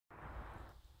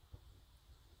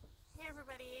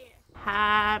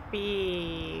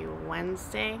Happy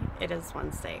Wednesday. It is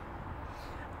Wednesday.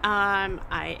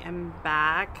 I am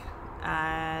back.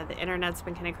 The internet's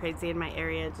been kind of crazy in my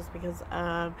area just because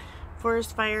of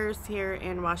forest fires here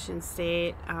in Washington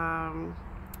State.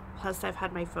 Plus, I've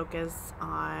had my focus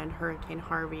on Hurricane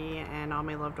Harvey and all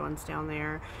my loved ones down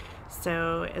there.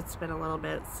 So it's been a little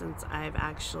bit since I've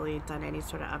actually done any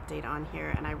sort of update on here,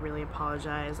 and I really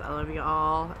apologize. I love you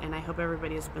all, and I hope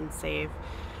everybody's been safe.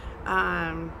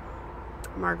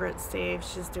 Margaret's safe,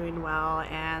 she's doing well,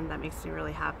 and that makes me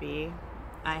really happy.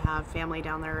 I have family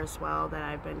down there as well that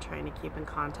I've been trying to keep in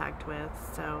contact with,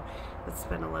 so it's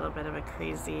been a little bit of a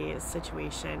crazy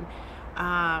situation.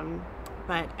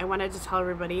 But I wanted to tell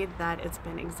everybody that it's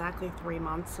been exactly 3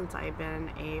 months since I've been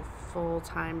a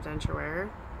full-time denture wearer,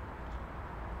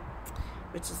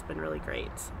 which has been really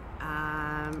great.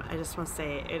 I just want to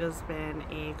say it has been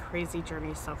a crazy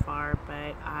journey so far,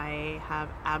 but I have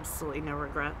absolutely no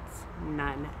regrets.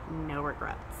 None. No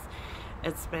regrets.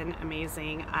 It's been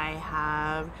amazing. I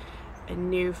have a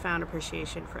newfound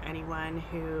appreciation for anyone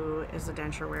who is a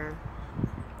denture wearer.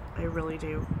 I really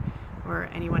do. Or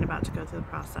anyone about to go through the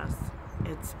process.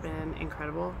 It's been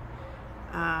incredible.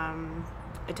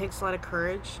 It takes a lot of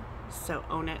courage, so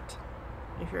own it.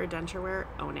 If you're a denture wearer,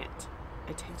 own it.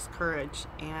 It takes courage,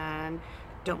 and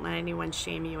don't let anyone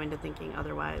shame you into thinking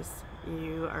otherwise.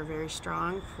 You are very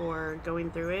strong for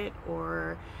going through it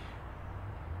or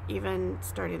even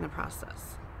starting the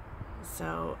process.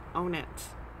 So own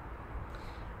it.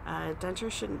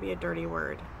 Denture shouldn't be a dirty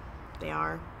word. They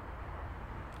are,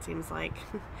 it seems like,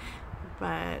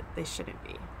 but they shouldn't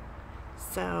be.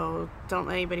 So don't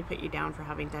let anybody put you down for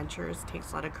having dentures. It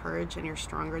takes a lot of courage, and you're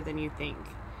stronger than you think.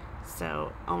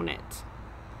 So own it.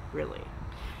 Really.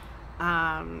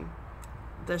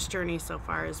 This journey so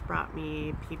far has brought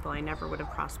me people I never would have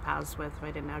crossed paths with if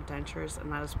I didn't have dentures,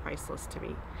 and that is priceless to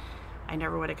me. I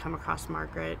never would have come across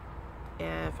Margaret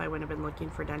if I wouldn't have been looking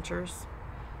for dentures.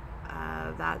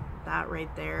 That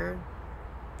right there,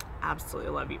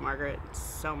 absolutely love you, Margaret,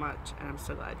 so much, and I'm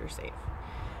so glad you're safe.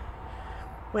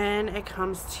 When it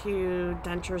comes to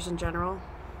dentures in general,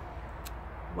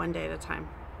 one day at a time.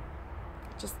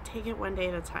 Just take it one day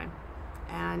at a time.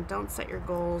 And don't set your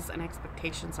goals and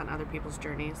expectations on other people's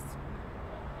journeys.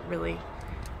 Really.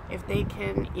 If they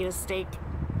can eat a steak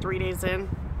 3 days in,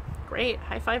 great,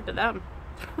 high five to them.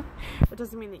 It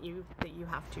doesn't mean that you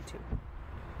have to too.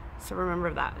 So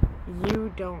remember that.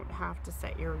 You don't have to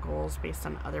set your goals based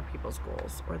on other people's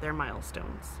goals or their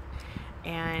milestones.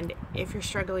 And if you're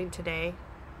struggling today,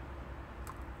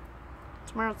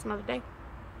 tomorrow's another day.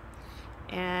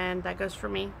 And that goes for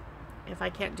me. If I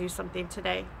can't do something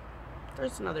today,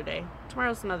 there's another day.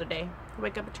 Tomorrow's another day.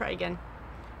 Wake up and try again.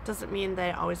 Doesn't mean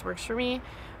that it always works for me,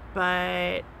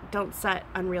 but don't set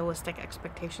unrealistic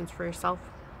expectations for yourself.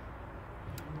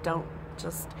 Don't.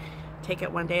 Just take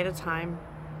it one day at a time,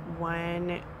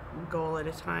 one goal at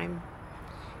a time,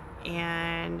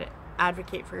 and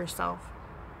advocate for yourself.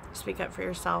 Speak up for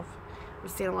yourself.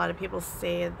 I've seen a lot of people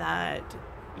say that,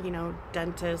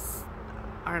 dentists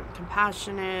aren't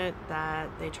compassionate, that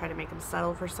they try to make them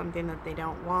settle for something that they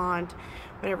don't want,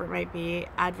 whatever it might be.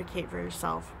 Advocate for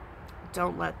yourself.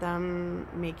 Don't let them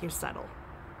make you settle.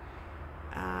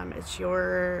 It's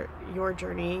your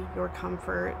journey, your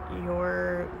comfort,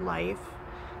 your life,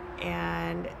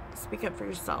 and speak up for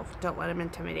yourself. Don't let them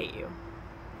intimidate you.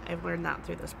 I've learned that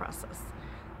through this process,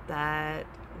 that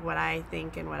what I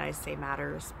think and what I say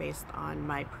matters based on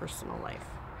my personal life.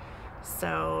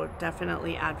 So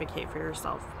definitely advocate for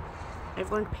yourself.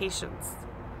 I've learned patience.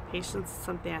 Patience is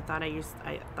something I thought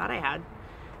I had,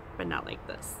 but not like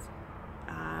this.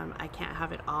 I can't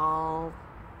have it all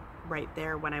right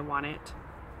there when I want it.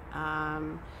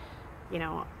 I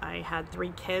had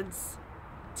 3 kids,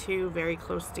 2 very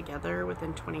close together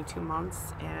within 22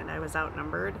 months, and I was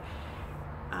outnumbered.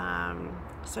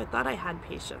 So I thought I had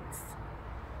patience.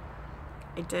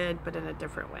 I did, but in a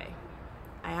different way.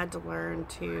 I had to learn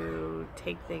to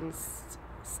take things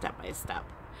step by step.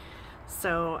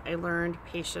 So I learned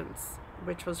patience,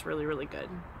 which was really, really good.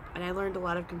 And I learned a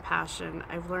lot of compassion.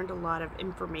 I've learned a lot of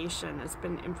information. It's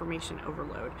been information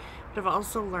overload. But I've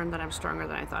also learned that I'm stronger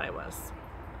than I thought I was.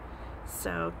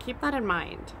 So keep that in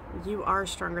mind. You are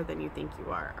stronger than you think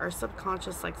you are. Our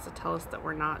subconscious likes to tell us that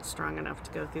we're not strong enough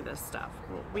to go through this stuff.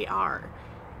 Well, we are.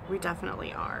 We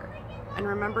definitely are. And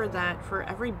remember that for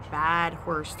every bad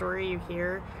horror story you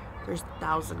hear, there's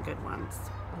 1,000 good ones.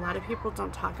 A lot of people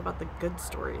don't talk about the good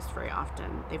stories very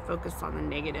often. They focus on the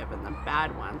negative and the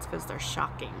bad ones because they're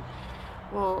shocking.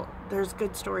 Well, there's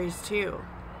good stories too.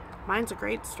 Mine's a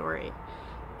great story.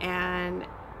 And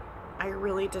I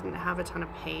really didn't have a ton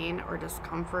of pain or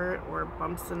discomfort or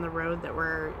bumps in the road that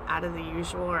were out of the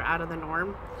usual or out of the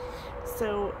norm.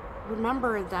 So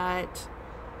remember that,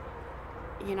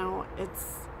 you know,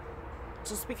 it's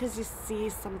just because you see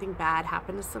something bad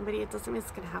happen to somebody, it doesn't mean it's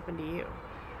going to happen to you.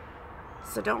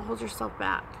 So don't hold yourself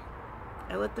back.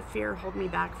 I let the fear hold me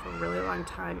back for a really long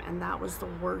time, and that was the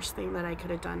worst thing that I could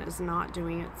have done, is not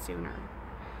doing it sooner.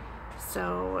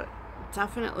 So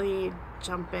definitely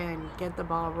jump in, get the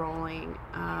ball rolling.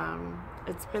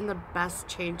 It's been the best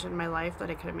change in my life that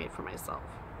I could have made for myself.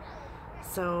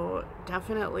 So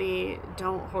definitely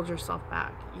don't hold yourself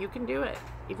back. You can do it,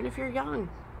 even if you're young.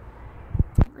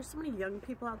 There's so many young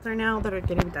people out there now that are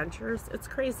getting dentures. It's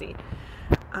crazy.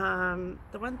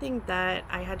 The one thing that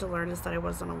I had to learn is that I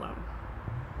wasn't alone.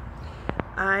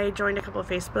 I joined a couple of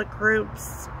Facebook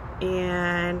groups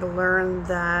and learned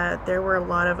that there were a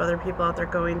lot of other people out there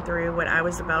going through what I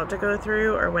was about to go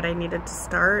through or what I needed to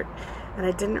start, and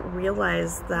I didn't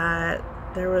realize that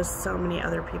there was so many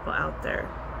other people out there.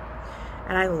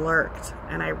 And I lurked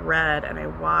and I read and I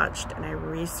watched and I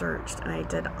researched and I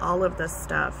did all of this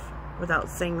stuff without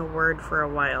saying a word for a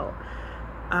while.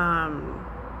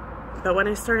 But when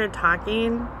I started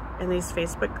talking in these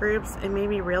Facebook groups, it made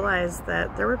me realize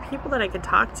that there were people that I could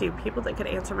talk to, people that could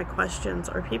answer my questions,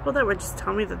 or people that would just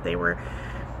tell me that they were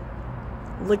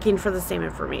looking for the same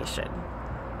information.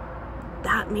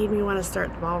 That made me want to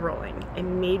start the ball rolling. It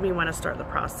made me want to start the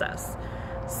process.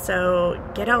 So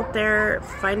get out there,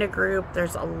 find a group.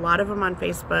 There's a lot of them on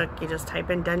Facebook. You just type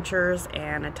in dentures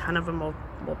and a ton of them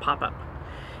will pop up.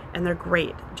 And they're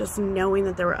great. Just knowing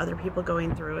that there were other people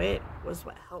going through it was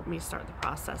what helped me start the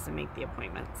process and make the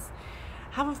appointments.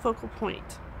 Have a focal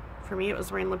point. For me, it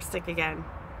was wearing lipstick again.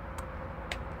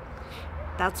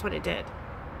 That's what it did.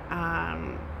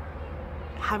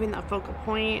 Having that focal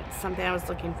point, something I was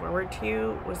looking forward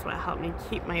to, was what helped me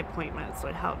keep my appointments.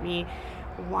 What helped me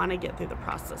want to get through the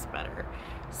process better.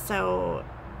 So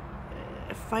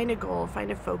find a goal,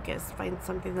 find a focus, find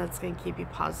something that's going to keep you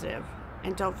positive.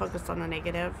 And don't focus on the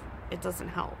negative. It doesn't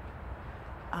help.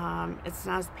 It's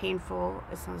not as painful.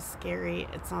 It's not as scary.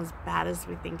 It's not as bad as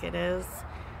we think it is.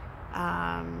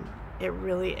 It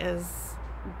really is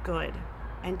good.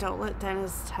 And don't let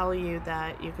dentists tell you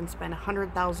that you can spend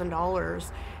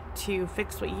 $100,000 to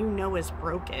fix what you know is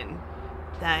broken,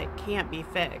 that can't be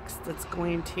fixed, that's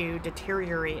going to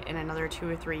deteriorate in another 2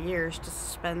 or 3 years, to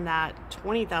spend that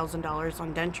 $20,000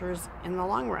 on dentures in the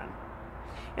long run.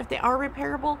 If they are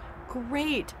repairable,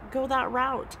 great, go that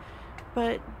route.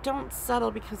 But don't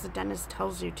settle because the dentist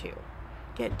tells you to.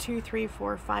 Get 2, 3,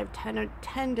 4, 5,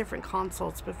 10 different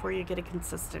consults before you get a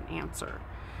consistent answer.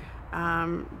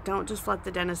 Don't just let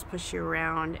the dentist push you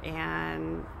around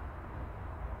and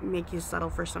make you settle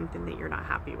for something that you're not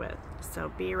happy with. So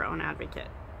be your own advocate.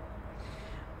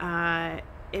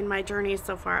 In my journey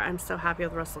so far, I'm so happy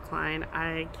with Russell Klein.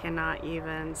 I cannot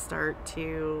even start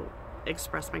to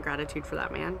express my gratitude for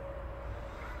that man.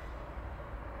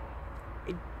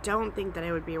 I don't think that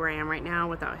I would be where I am right now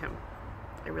without him.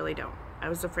 I really don't. I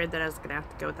was afraid that I was going to have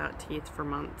to go without teeth for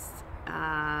months.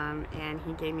 And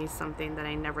he gave me something that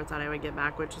I never thought I would get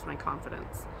back, which is my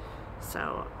confidence.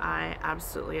 So I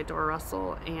absolutely adore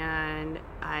Russell, and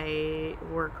I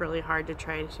work really hard to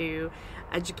try to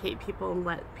educate people and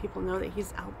let people know that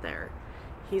he's out there.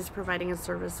 He's providing a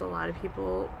service a lot of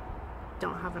people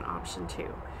don't have an option to.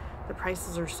 The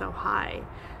prices are so high.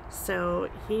 So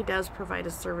he does provide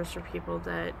a service for people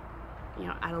that, you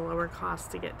know, at a lower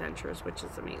cost to get dentures, which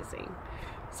is amazing.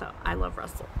 So I love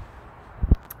Russell.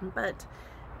 But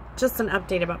just an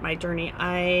update about my journey.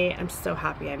 I am so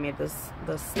happy I made this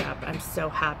step. I'm so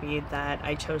happy that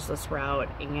I chose this route,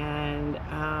 and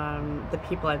the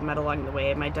people I've met along the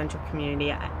way, my denture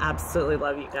community, I absolutely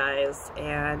love you guys,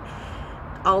 and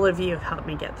all of you have helped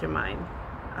me get through mine.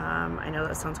 I know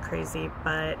that sounds crazy,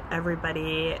 but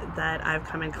everybody that I've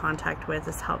come in contact with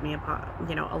has helped me,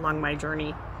 along my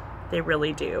journey. They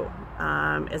really do.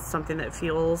 It's something that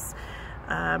fuels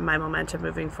my momentum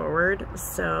moving forward.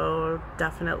 So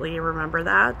definitely remember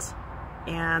that.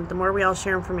 And the more we all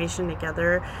share information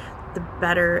together, the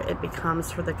better it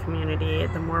becomes for the community.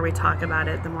 The more we talk about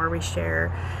it, the more we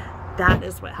share. That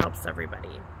is what helps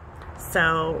everybody.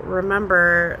 So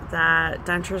remember that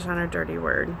dentures aren't a dirty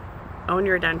word. Own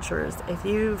your dentures. If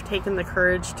you've taken the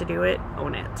courage to do it,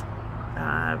 own it.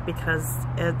 Because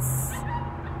it's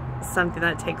something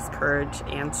that takes courage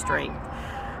and strength.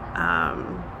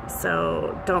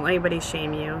 So don't let anybody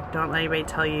shame you. Don't let anybody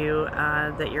tell you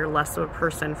that you're less of a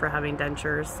person for having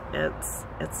dentures.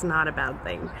 It's not a bad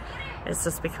thing. It's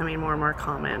just becoming more and more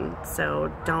common.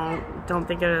 So don't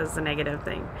think of it as a negative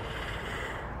thing.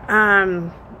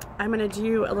 I'm gonna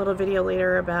do a little video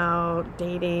later about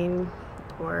dating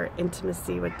or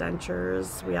intimacy with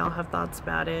dentures. We all have thoughts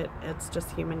about it. It's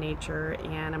just human nature,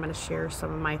 and I'm gonna share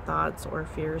some of my thoughts or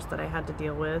fears that I had to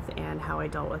deal with and how I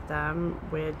dealt with them,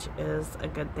 which is a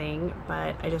good thing.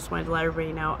 But I just wanted to let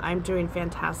everybody know I'm doing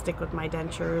fantastic with my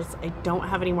dentures. I don't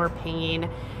have any more pain.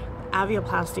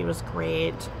 Avioplasty was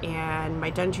great, and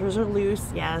my dentures are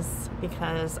loose, yes,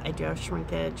 because I do have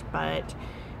shrinkage, but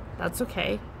that's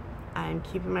okay. I'm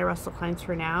keeping my Russell Kleins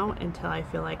for now until I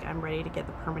feel like I'm ready to get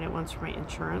the permanent ones for my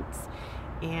insurance,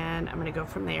 and I'm gonna go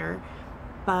from there.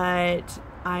 But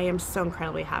I am so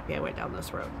incredibly happy I went down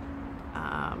this road,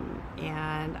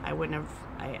 and I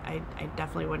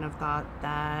definitely wouldn't have thought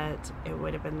that it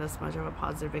would have been this much of a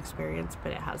positive experience,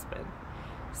 but it has been.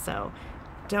 So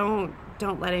don't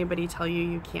let anybody tell you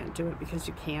you can't do it, because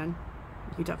you can.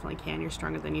 You definitely can. You're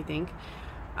stronger than you think.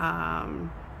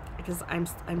 Because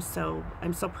I'm so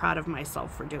proud of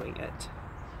myself for doing it.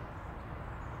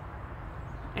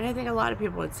 And I think a lot of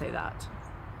people would say that.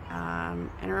 And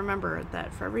remember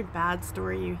that for every bad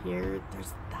story you hear,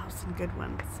 there's 1,000 good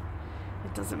ones.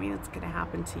 It doesn't mean it's going to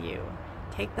happen to you.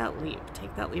 Take that leap.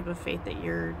 Take that leap of faith that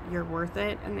you're worth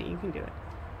it and that you can do it.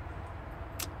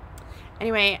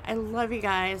 Anyway, I love you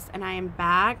guys, and I am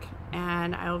back,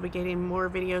 and I will be getting more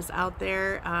videos out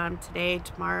there today,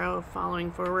 tomorrow,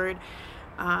 following forward,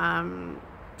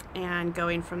 and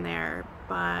going from there.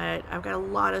 But I've got a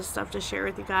lot of stuff to share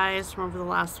with you guys from over the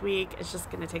last week. It's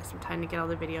just going to take some time to get all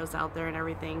the videos out there and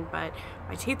everything, but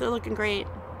my teeth are looking great.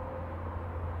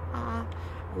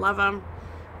 Love them.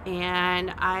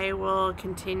 And I will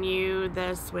continue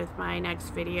this with my next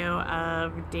video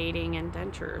of dating and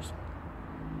dentures.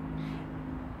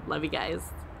 Love you guys.